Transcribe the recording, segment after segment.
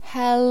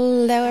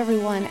Hello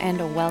everyone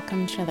and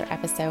welcome to another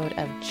episode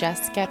of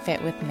Just Get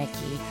Fit with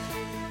Nikki.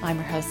 I'm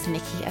your host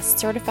Nikki, a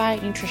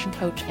certified nutrition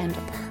coach and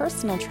a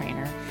personal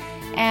trainer.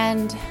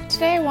 And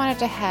today I wanted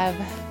to have,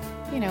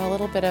 a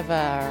little bit of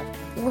a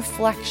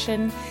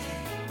reflection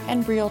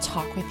and real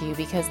talk with you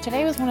because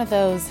today was one of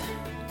those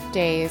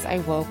days I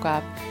woke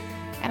up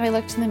and I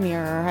looked in the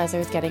mirror as I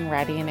was getting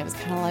ready and it was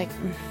kind of like,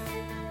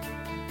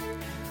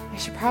 I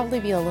should probably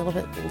be a little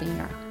bit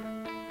leaner.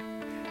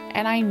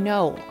 And I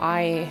know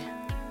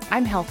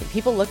I'm healthy.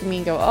 People look at me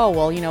and go, oh,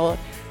 well,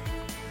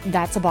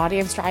 that's a body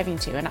I'm striving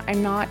to. And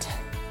I'm not,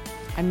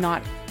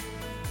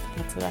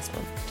 what's the best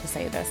word to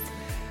say this?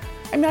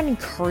 I'm not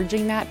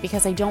encouraging that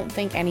because I don't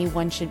think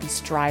anyone should be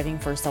striving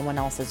for someone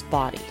else's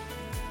body.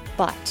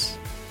 But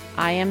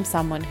I am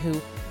someone who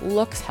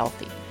looks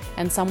healthy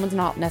and someone's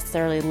not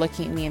necessarily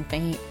looking at me and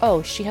thinking,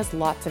 oh, she has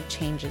lots of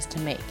changes to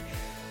make,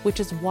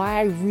 which is why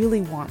I really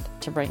want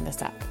to bring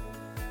this up.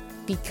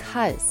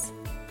 Because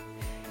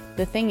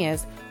the thing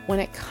is, when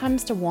it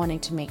comes to wanting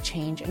to make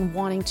change and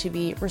wanting to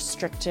be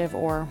restrictive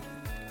or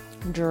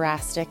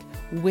drastic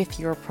with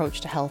your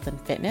approach to health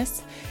and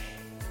fitness,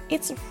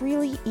 it's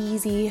really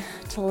easy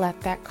to let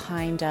that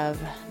kind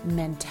of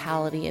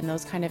mentality and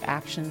those kind of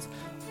actions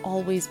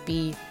always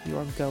be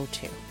your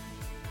go-to.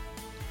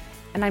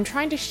 And I'm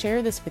trying to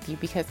share this with you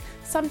because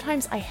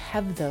sometimes I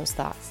have those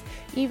thoughts.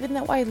 Even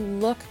though I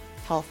look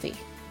healthy,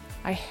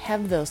 I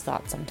have those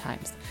thoughts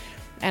sometimes.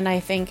 And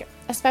I think,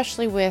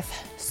 especially with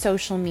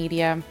social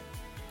media,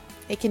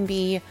 it can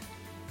be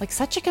like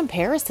such a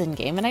comparison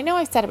game. And I know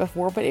I've said it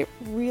before, but it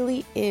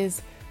really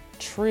is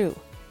true.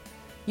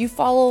 You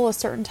follow a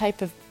certain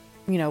type of,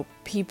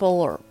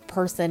 people or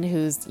person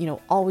who's,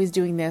 always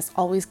doing this,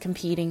 always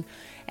competing,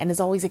 and is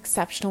always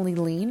exceptionally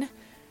lean.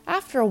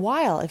 After a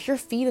while, if your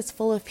feed is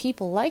full of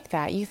people like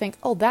that, you think,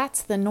 oh,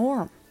 that's the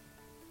norm.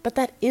 But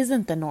that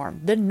isn't the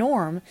norm. The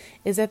norm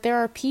is that there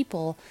are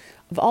people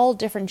of all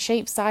different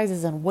shapes,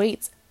 sizes, and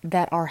weights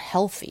that are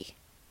healthy.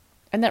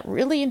 And that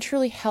really and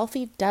truly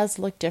healthy does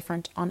look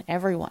different on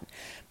everyone.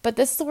 But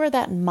this is where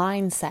that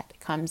mindset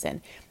comes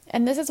in.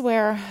 And this is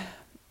where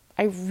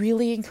I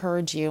really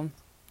encourage you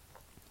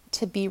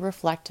to be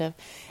reflective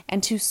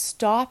and to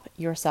stop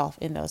yourself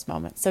in those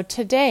moments. So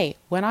today,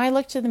 when I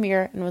looked in the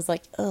mirror and was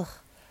like,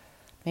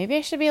 maybe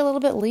I should be a little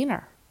bit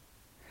leaner.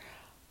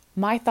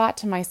 My thought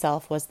to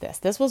myself was this.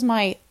 This was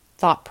my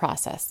thought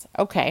process.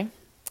 Okay,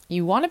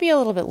 you want to be a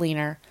little bit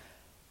leaner,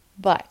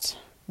 but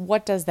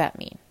what does that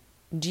mean?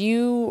 Do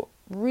you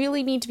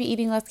really need to be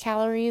eating less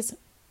calories?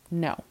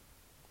 No.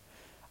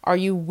 Are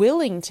you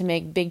willing to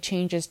make big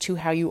changes to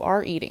how you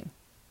are eating?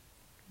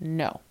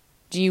 No.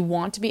 Do you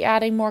want to be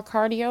adding more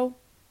cardio?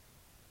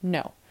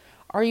 No.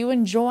 Are you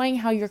enjoying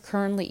how you're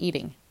currently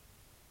eating?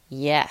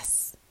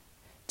 Yes.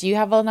 Do you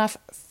have enough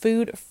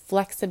food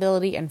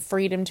flexibility and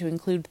freedom to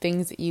include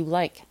things that you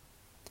like?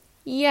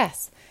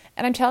 Yes.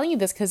 And I'm telling you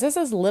this because this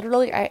is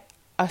literally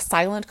a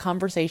silent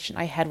conversation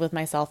I had with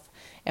myself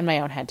in my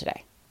own head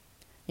today.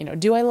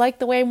 Do I like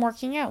the way I'm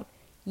working out?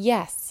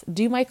 Yes.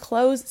 Do my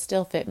clothes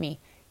still fit me?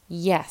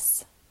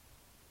 Yes.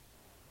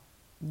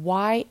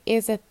 Why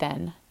is it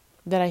then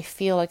that I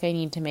feel like I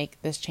need to make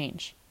this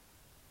change?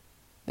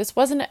 This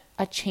wasn't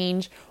a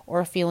change or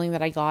a feeling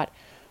that I got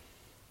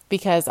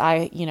because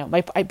I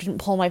didn't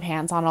pull my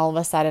pants on all of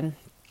a sudden.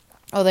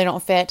 Oh, they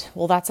don't fit.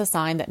 Well, that's a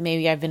sign that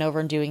maybe I've been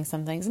overdoing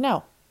some things.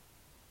 No.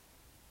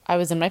 I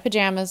was in my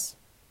pajamas,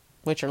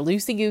 which are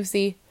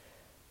loosey-goosey.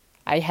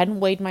 I hadn't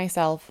weighed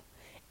myself.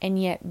 And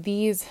yet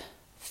these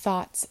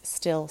thoughts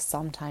still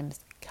sometimes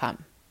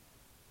come.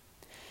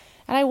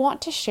 And I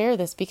want to share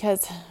this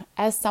because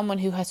as someone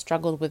who has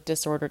struggled with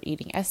disordered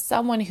eating, as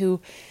someone who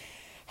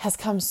has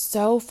come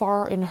so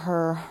far in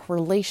her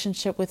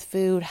relationship with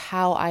food,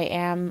 how I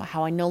am,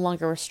 how I no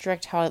longer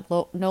restrict, how I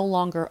no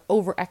longer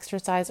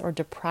overexercise or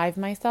deprive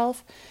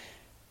myself,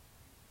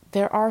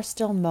 there are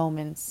still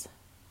moments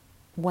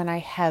when I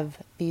have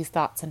these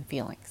thoughts and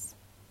feelings.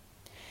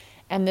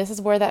 And this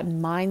is where that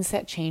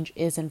mindset change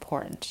is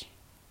important.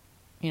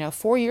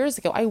 4 years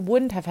ago, I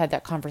wouldn't have had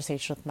that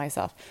conversation with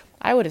myself.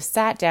 I would have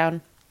sat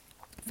down,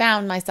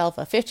 found myself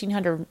a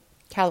 1,500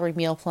 calorie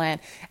meal plan,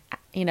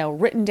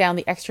 written down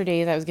the extra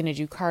days I was going to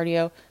do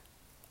cardio,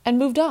 and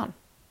moved on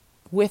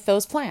with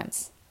those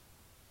plans.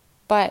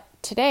 But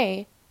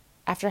today,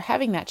 after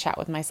having that chat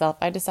with myself,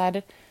 I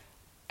decided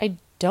I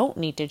don't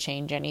need to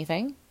change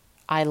anything.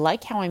 I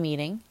like how I'm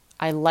eating.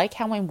 I like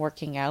how I'm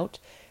working out.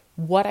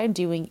 What I'm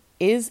doing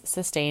is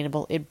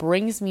sustainable. It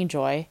brings me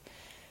joy.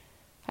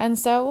 And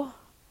so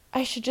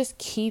I should just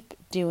keep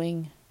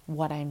doing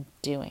what I'm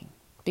doing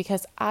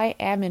because I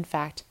am in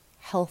fact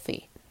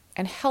healthy,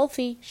 and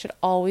healthy should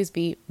always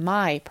be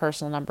my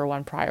personal number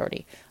one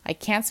priority. I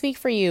can't speak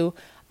for you.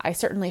 I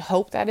certainly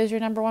hope that is your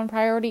number one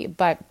priority,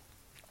 but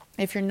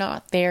if you're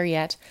not there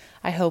yet,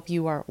 I hope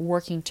you are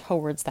working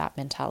towards that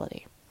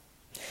mentality.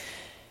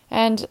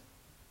 And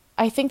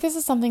I think this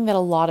is something that a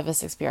lot of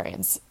us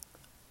experience.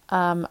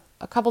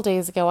 A couple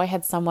days ago, I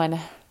had someone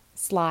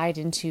slide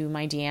into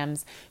my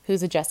DMs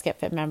who's a Just Get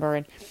Fit member,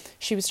 and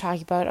she was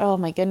talking about, oh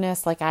my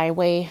goodness, like I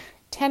weigh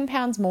 10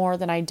 pounds more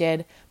than I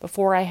did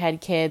before I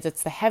had kids.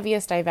 It's the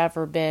heaviest I've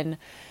ever been.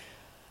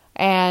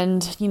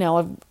 And,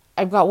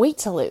 I've got weight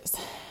to lose.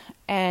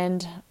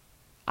 And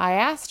I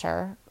asked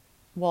her,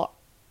 well,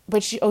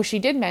 but she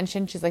did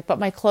mention, she's like, but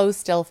my clothes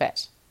still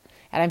fit.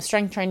 And I'm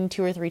strength training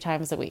 2 or 3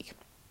 times a week.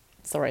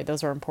 Sorry,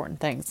 those are important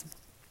things.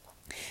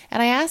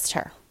 And I asked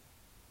her,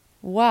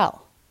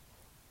 well,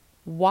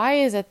 why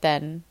is it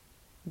then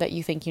that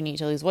you think you need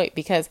to lose weight?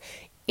 Because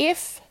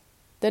if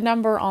the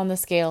number on the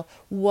scale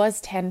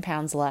was 10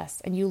 pounds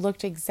less and you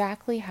looked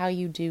exactly how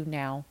you do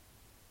now,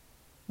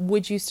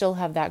 would you still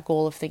have that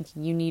goal of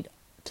thinking you need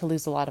to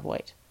lose a lot of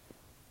weight?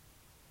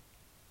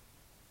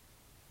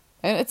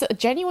 And it's a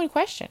genuine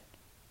question.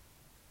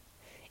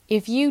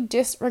 If you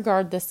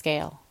disregard the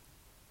scale,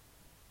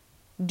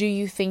 do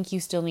you think you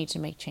still need to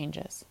make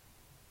changes?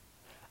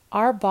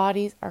 Our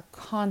bodies are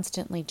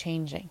constantly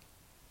changing.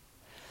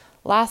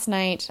 Last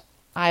night,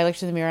 I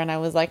looked in the mirror and I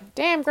was like,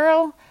 damn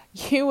girl,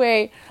 you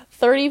weigh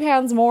 30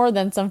 pounds more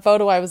than some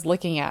photo I was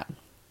looking at.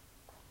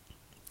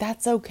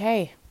 That's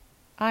okay.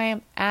 I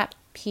am at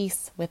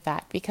peace with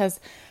that, because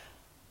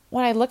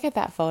when I look at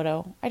that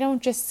photo, I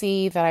don't just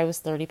see that I was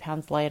 30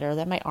 pounds lighter,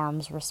 that my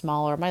arms were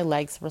smaller, my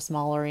legs were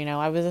smaller,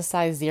 I was a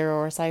size 0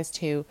 or a size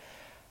 2.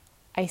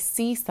 I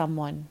see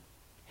someone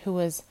who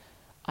was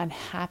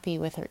unhappy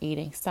with her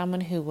eating,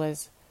 someone who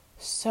was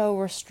so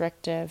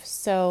restrictive,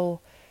 so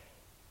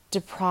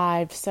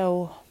deprived,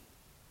 so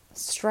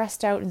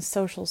stressed out in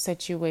social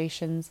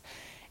situations,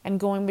 and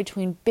going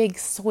between big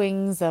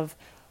swings of,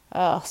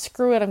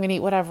 screw it, I'm going to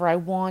eat whatever I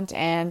want,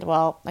 and,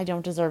 well, I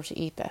don't deserve to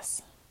eat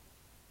this.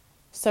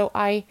 So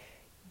I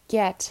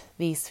get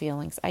these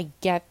feelings, I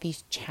get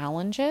these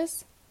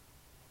challenges,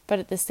 but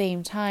at the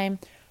same time,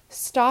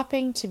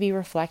 stopping to be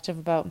reflective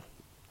about,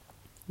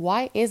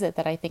 why is it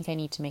that I think I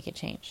need to make a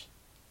change?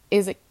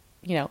 Is it,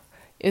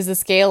 is the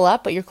scale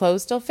up, but your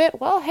clothes still fit?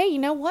 Well, hey, you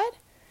know what?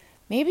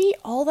 Maybe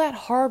all that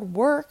hard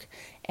work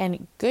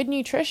and good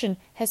nutrition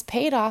has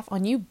paid off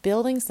on you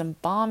building some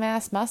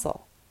bomb-ass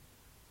muscle.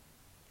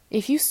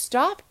 If you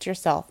stopped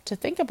yourself to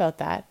think about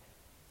that,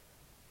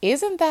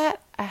 isn't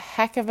that a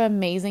heck of an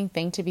amazing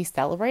thing to be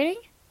celebrating?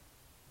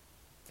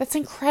 That's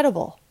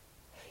incredible.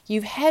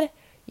 You've had,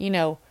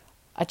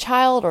 a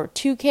child or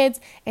 2 kids,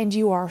 and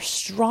you are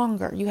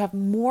stronger. You have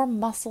more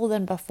muscle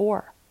than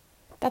before.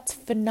 That's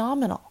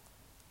phenomenal.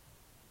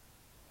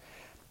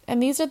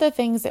 And these are the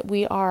things that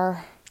we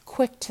are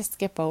quick to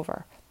skip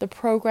over. The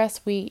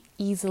progress we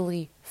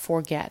easily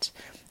forget.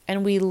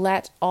 And we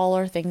let all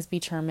our things be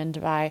determined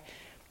by,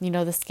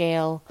 the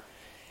scale.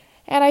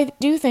 And I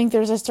do think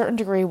there's a certain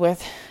degree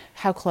with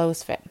how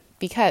clothes fit.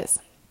 Because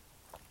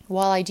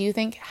while I do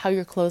think how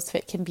your clothes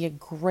fit can be a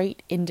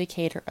great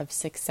indicator of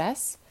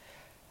success,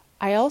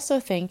 I also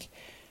think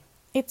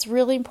it's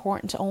really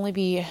important to only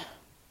be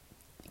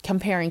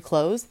comparing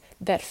clothes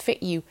that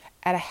fit you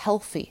at a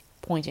healthy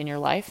point in your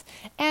life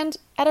and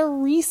at a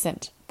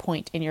recent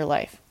point in your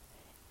life.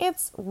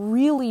 It's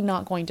really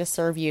not going to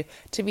serve you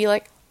to be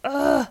like,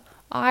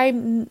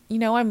 I'm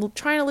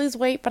trying to lose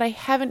weight, but I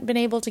haven't been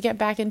able to get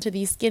back into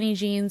these skinny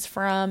jeans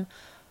from,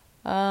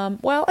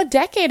 a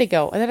decade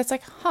ago. And then it's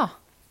like,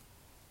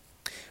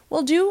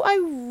 well, do I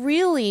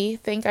really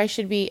think I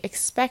should be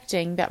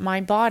expecting that my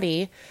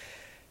body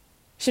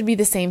should be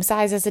the same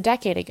size as a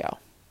decade ago?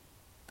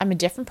 I'm a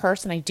different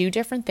person. I do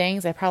different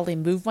things. I probably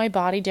move my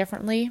body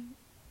differently.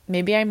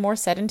 Maybe I'm more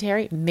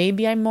sedentary.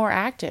 Maybe I'm more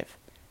active.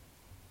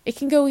 It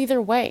can go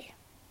either way.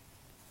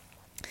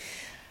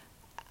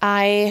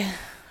 I'm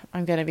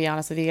going to be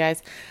honest with you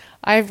guys.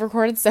 I've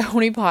recorded so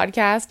many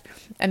podcasts,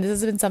 and this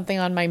has been something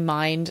on my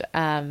mind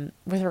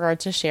with regard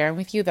to sharing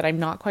with you that I'm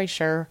not quite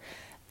sure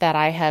that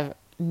I have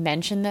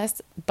mentioned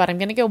this, but I'm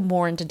going to go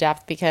more into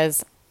depth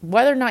because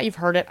whether or not you've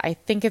heard it, I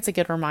think it's a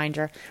good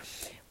reminder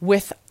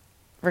with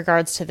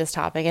regards to this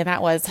topic. And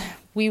that was,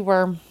 we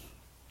were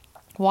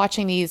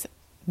watching these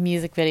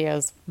music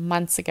videos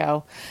months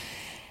ago,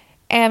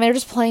 and they're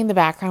just playing in the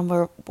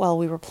background while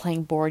we were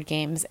playing board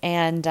games.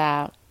 And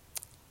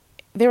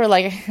they were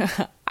like,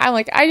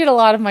 I did a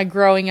lot of my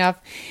growing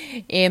up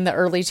in the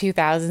early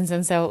 2000s.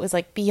 And so it was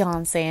like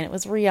Beyonce, and it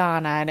was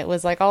Rihanna, and it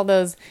was like all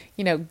those,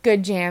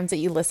 good jams that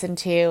you listen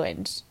to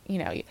and,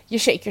 you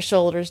shake your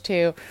shoulders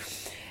to.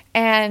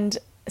 And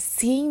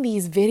seeing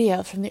these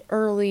videos from the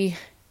early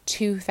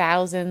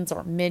 2000s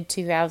or mid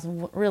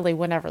 2000s, really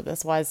whenever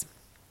this was,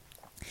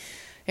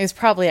 it was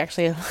probably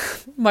actually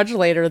much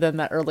later than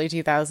the early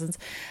 2000s.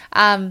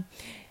 When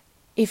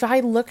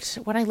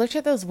I looked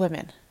at those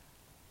women,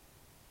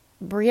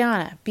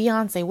 Rihanna,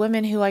 Beyonce,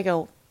 women who I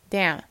go,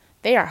 damn,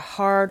 they are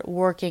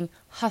hard-working,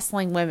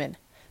 hustling women.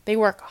 They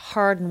work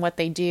hard in what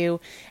they do.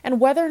 And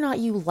whether or not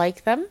you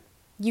like them,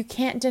 you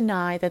can't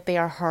deny that they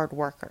are hard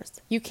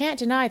workers. You can't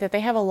deny that they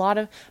have a lot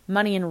of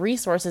money and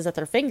resources at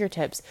their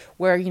fingertips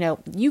where,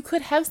 you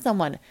could have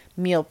someone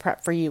meal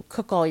prep for you,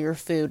 cook all your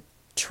food,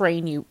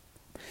 train you,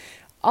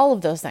 all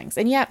of those things.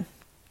 And yet,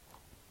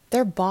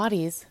 their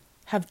bodies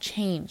have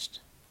changed.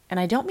 And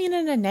I don't mean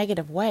in a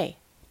negative way.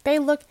 They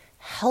look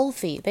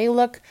healthy. They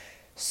look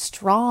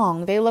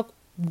strong. They look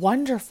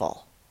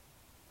wonderful.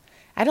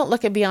 I don't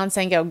look at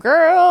Beyonce and go,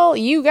 girl,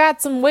 you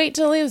got some weight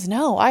to lose.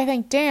 No, I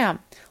think, damn,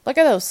 look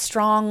at those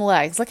strong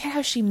legs. Look at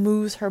how she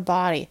moves her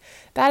body.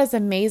 That is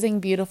an amazing,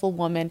 beautiful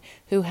woman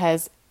who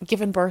has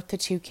given birth to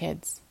 2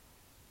 kids.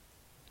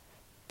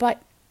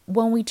 But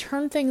when we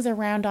turn things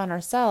around on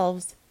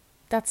ourselves,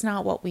 that's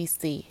not what we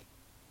see.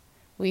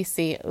 We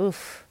see,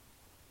 oof,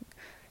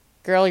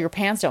 girl, your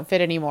pants don't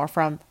fit anymore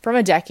from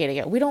a decade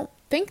ago. We don't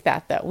think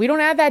that, though. We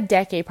don't add that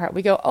decade part.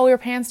 We go, oh, your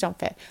pants don't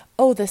fit.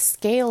 Oh, the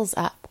scale's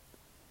up.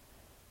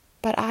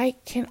 But I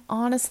can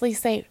honestly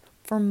say,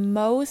 for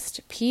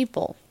most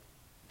people,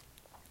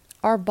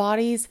 our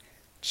bodies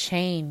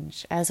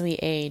change as we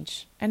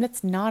age, and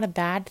it's not a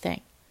bad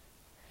thing.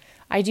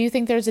 I do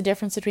think there's a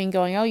difference between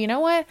going, oh, you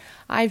know what?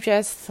 I've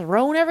just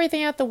thrown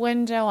everything out the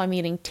window. I'm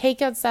eating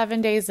takeout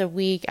 7 days a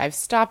week. I've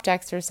stopped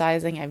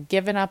exercising. I've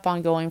given up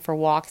on going for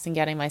walks and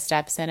getting my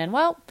steps in. And,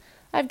 well,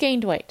 I've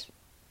gained weight.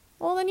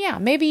 Well, then, yeah,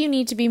 maybe you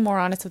need to be more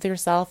honest with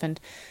yourself and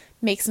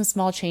make some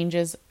small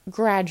changes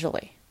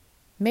gradually.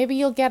 Maybe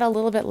you'll get a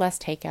little bit less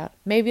takeout.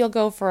 Maybe you'll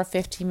go for a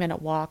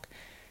 15-minute walk.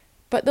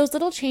 But those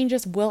little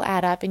changes will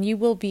add up and you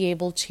will be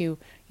able to,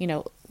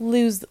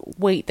 lose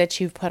weight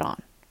that you've put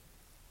on.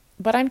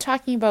 But I'm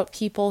talking about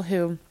people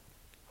who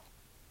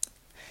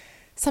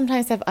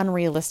sometimes have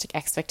unrealistic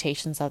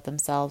expectations of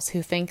themselves,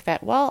 who think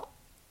that, well,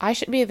 I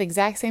should be the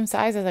exact same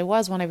size as I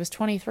was when I was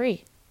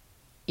 23,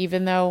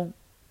 even though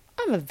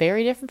I'm a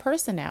very different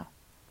person now.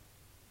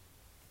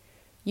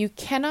 You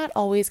cannot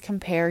always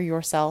compare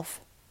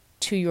yourself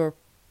to your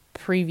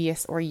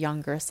previous or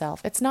younger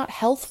self. It's not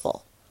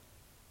healthful.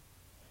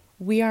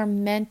 We are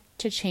meant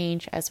to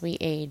change as we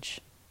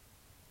age,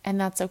 and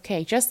that's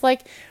okay. Just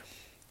like,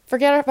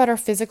 forget about our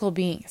physical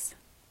beings.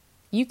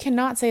 You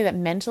cannot say that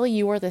mentally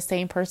you are the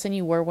same person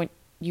you were when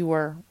you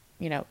were,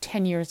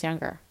 10 years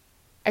younger.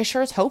 I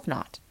sure as hope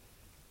not.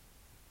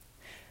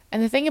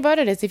 And the thing about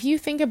it is, if you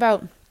think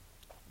about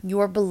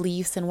your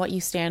beliefs and what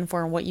you stand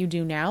for and what you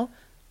do now,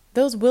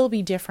 those will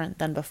be different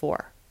than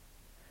before.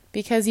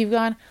 Because you've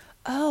gone,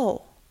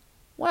 oh,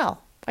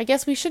 well, I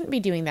guess we shouldn't be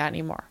doing that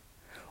anymore.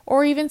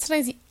 Or even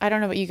sometimes, I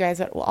don't know about you guys,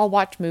 but I'll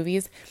watch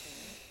movies.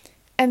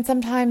 And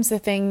sometimes the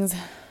things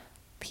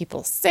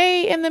people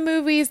say in the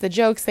movies, the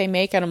jokes they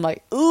make, and I'm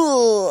like,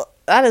 ooh,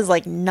 that is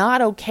like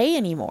not okay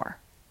anymore.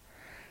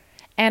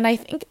 And I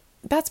think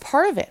that's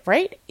part of it,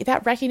 right?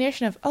 That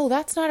recognition of, oh,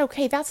 that's not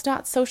okay. That's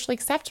not socially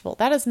acceptable.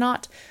 That is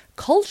not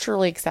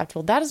culturally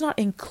acceptable. That is not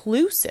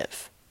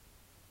inclusive,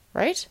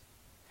 right?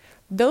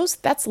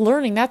 That's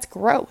learning. That's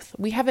growth.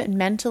 We have it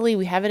mentally.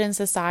 We have it in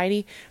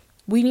society.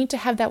 We need to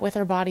have that with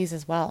our bodies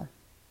as well.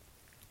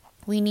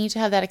 We need to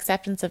have that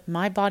acceptance of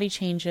my body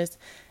changes,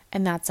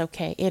 and that's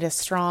okay. It is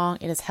strong.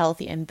 It is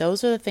healthy. And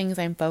those are the things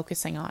I'm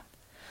focusing on.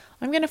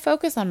 I'm going to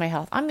focus on my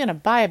health. I'm going to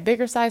buy a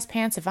bigger size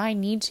pants if I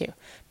need to,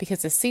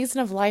 because the season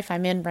of life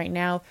I'm in right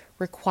now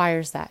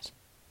requires that.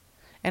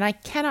 And I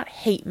cannot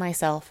hate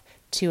myself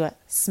to a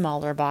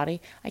smaller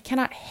body. I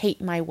cannot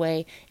hate my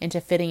way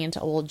into fitting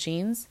into old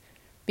jeans,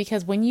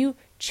 because when you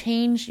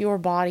change your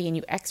body and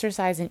you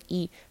exercise and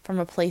eat from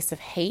a place of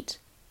hate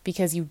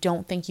because you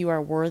don't think you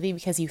are worthy,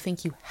 because you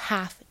think you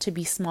have to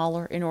be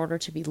smaller in order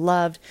to be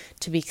loved,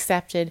 to be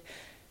accepted,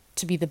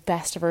 to be the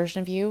best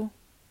version of you,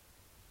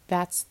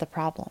 that's the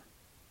problem.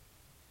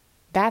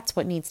 That's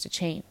what needs to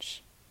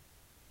change.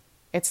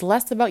 It's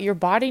less about your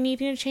body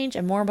needing to change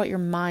and more about your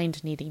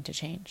mind needing to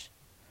change.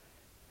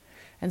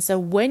 And so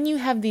when you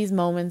have these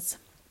moments,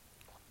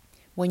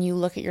 when you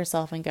look at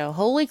yourself and go,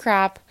 holy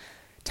crap,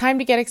 time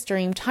to get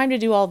extreme, time to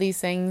do all these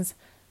things,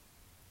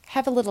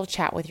 have a little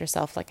chat with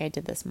yourself like I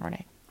did this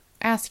morning.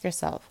 Ask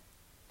yourself,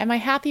 am I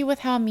happy with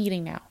how I'm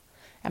eating now?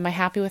 Am I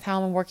happy with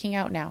how I'm working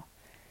out now?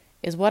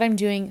 Is what I'm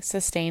doing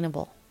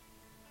sustainable?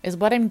 Is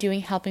what I'm doing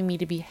helping me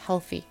to be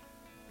healthy?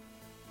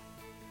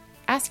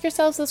 Ask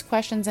yourselves those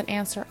questions and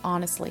answer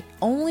honestly.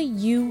 Only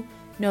you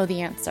know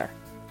the answer.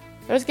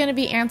 There's going to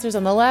be answers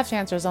on the left,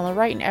 answers on the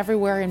right, and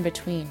everywhere in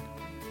between.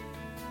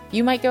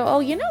 You might go,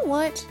 oh, you know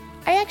what?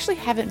 I actually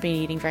haven't been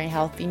eating very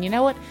healthy, and you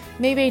know what?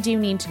 Maybe I do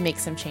need to make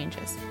some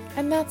changes.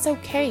 And that's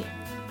okay.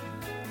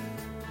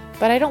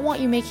 But I don't want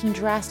you making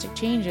drastic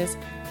changes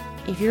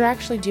if you're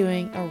actually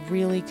doing a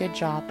really good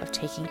job of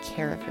taking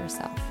care of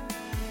yourself.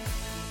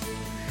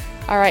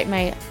 All right,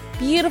 my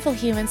beautiful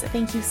humans,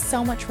 thank you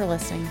so much for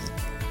listening.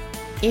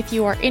 If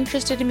you are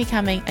interested in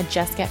becoming a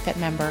Just Get Fit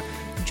member,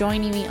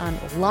 joining me on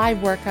live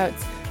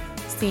workouts,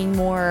 seeing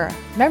more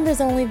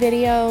members-only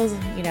videos,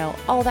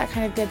 all that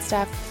kind of good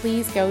stuff,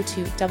 please go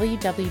to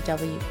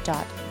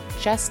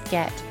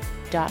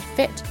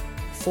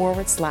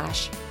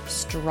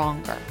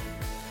www.justget.fit/stronger.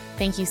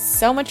 Thank you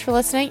so much for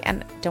listening,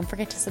 and don't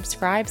forget to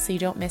subscribe so you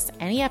don't miss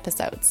any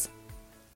episodes.